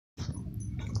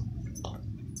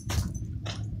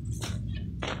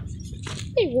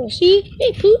Hey, Rosie.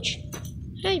 Hey, Pooch.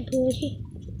 Hi, buddy.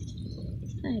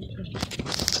 Hi, buddy.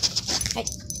 Hi.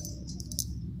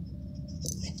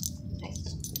 Hi.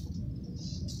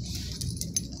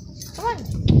 Come on.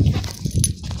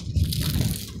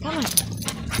 Come on.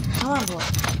 Come on, boy.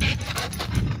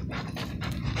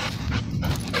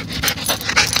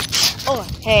 Oh,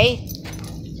 hey.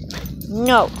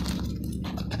 No.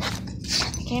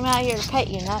 I came out here to pet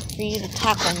you, not for you to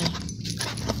tackle me.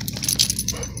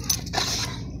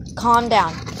 Calm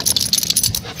down.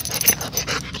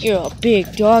 You're a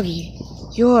big doggy.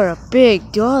 You're a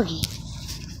big doggy.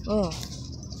 Oh,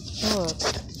 you're a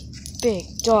big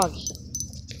doggy.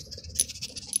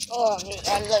 Oh,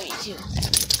 I love you too.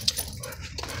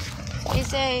 Stay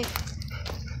safe.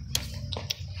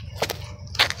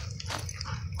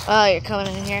 Oh, you're coming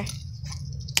in here.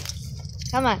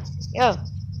 Come on, go. Come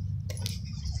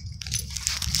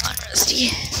on, Rusty.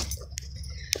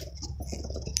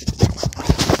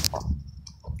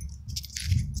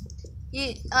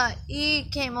 He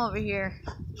came over here.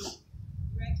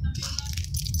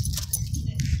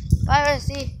 Bye,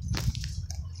 Rusty.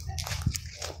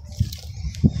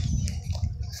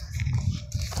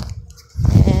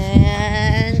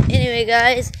 And anyway,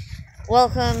 guys,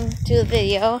 welcome to the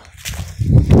video.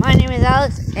 My name is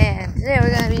Alex, and today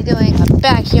we're going to be doing a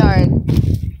backyard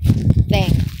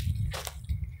thing.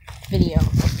 Video.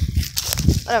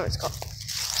 Whatever it's called.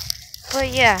 But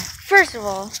yeah, first of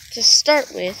all, to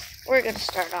start with, we're going to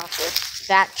start off with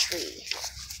that tree.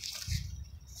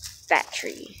 That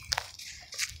tree.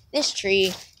 This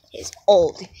tree is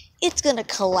old. It's going to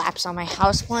collapse on my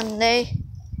house one day.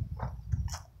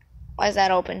 Why is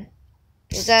that open?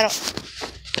 Is that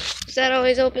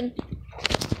always open?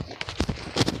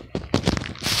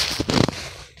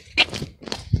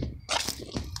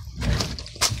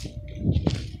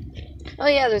 Oh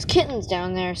yeah, there's kittens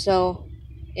down there, so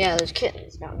yeah, there's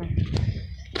kittens down there.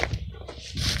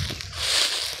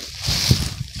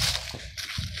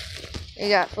 We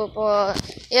got football.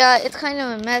 Yeah, it's kind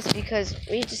of a mess because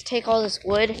we just take all this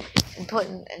wood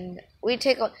and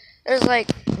there's like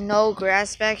no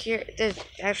grass back here.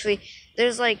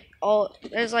 There's like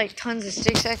tons of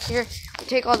sticks back here. We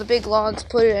take all the big logs,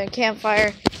 put it in a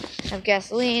campfire, have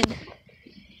gasoline,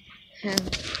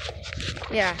 and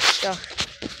yeah, so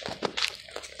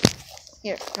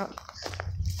here, no.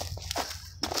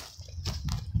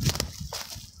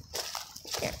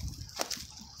 Here.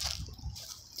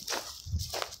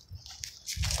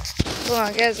 Hold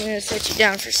on, guys, I'm gonna set you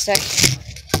down for a second.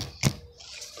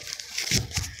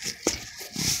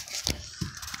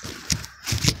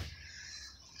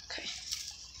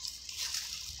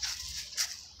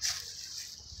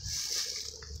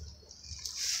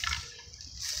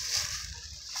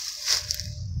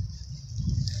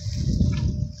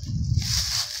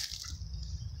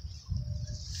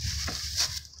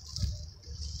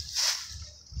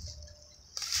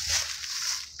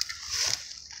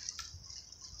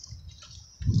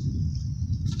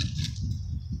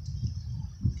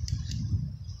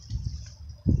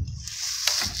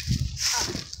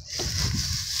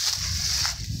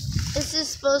 This is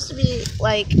supposed to be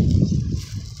like,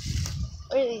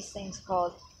 what are these things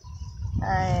called?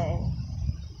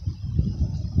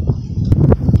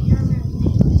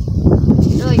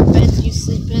 They're like beds you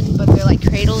sleep in, but they're like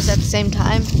cradles at the same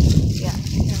time. Yeah.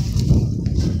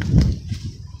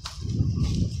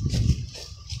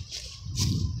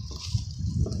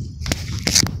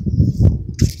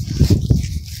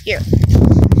 Here.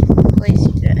 Place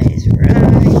you guys right.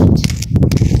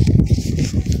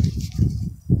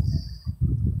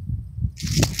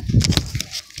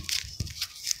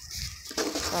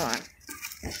 Hold on.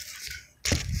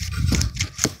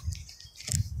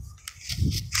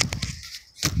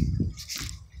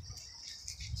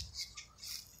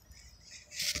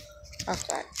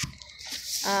 Okay.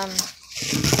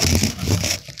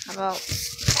 How about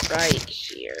right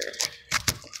here?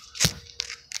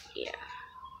 Yeah.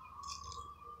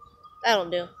 That'll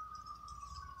do.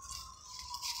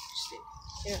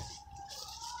 Yeah.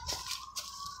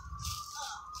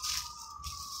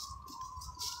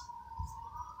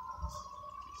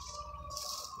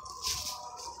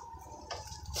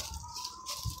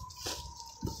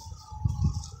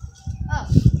 Oh.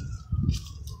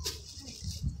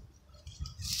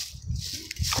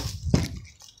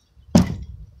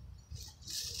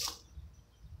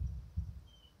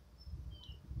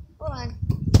 Hold on.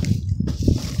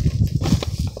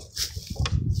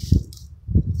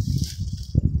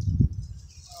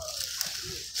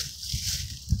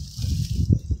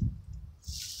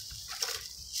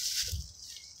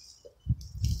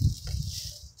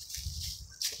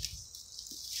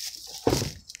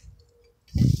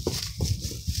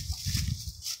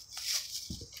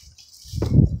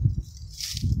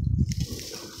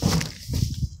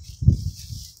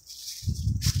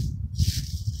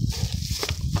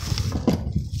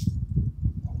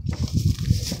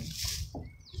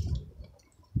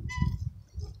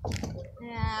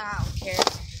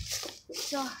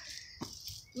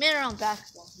 made our own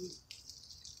basketball hoop.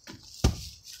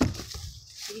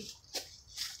 See?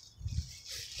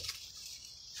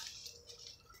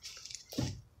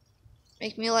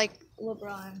 Make me like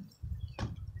LeBron.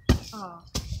 Oh,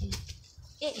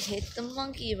 it hit the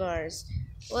monkey bars.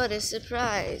 What a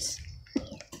surprise.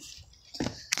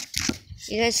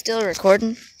 You guys still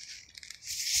recording?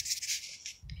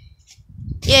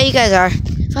 Yeah, you guys are.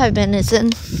 5 minutes in.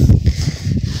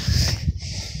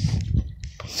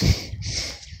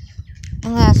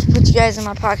 I'm gonna have to put you guys in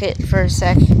my pocket for a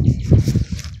sec.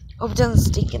 Hope it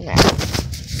doesn't stick in there.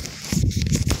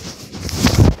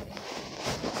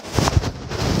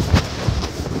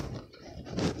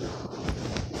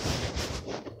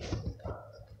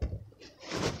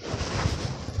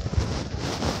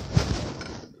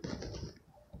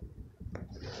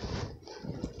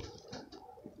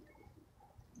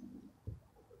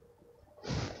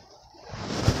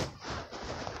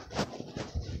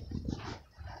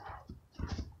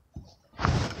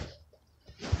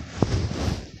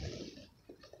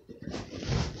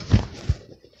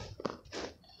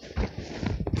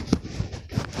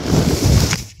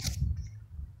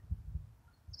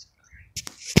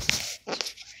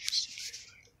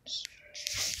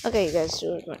 Okay, you guys,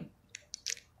 still recording.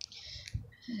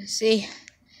 See,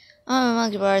 on my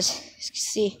monkey bars, you can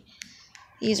see,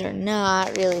 these are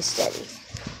not really steady.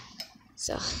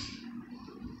 So,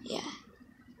 yeah.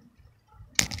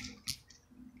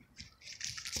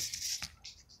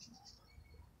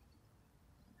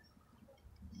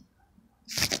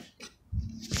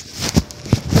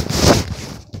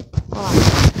 Hold on.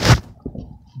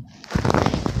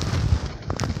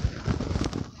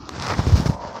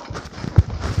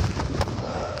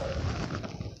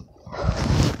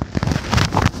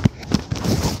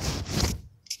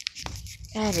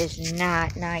 That is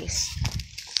not nice.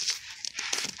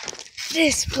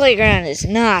 This playground is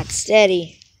not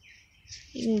steady.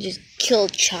 You can just kill a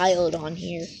child on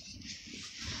here.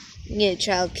 You can get a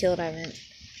child killed, I meant.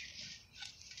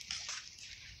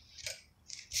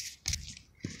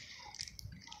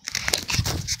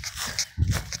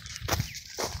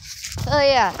 So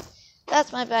yeah,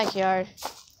 that's my backyard.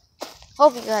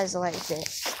 Hope you guys liked it.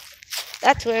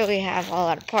 That's where we have all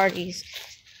our parties.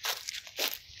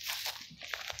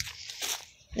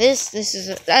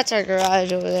 That's our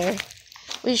garage over there.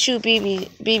 We shoot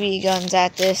BB guns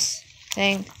at this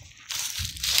thing.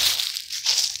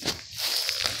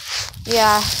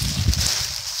 Yeah,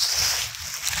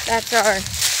 that's our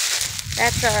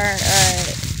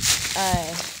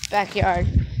backyard.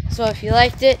 So if you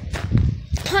liked it,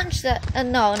 punch that.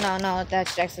 No,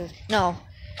 that's Jackson's. No,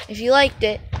 if you liked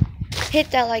it, hit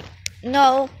that like.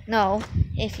 No.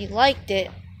 If you liked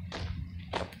it,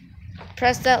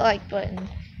 press that like button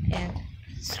and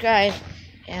subscribe.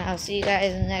 And I'll see you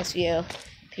guys in the next video.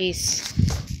 Peace.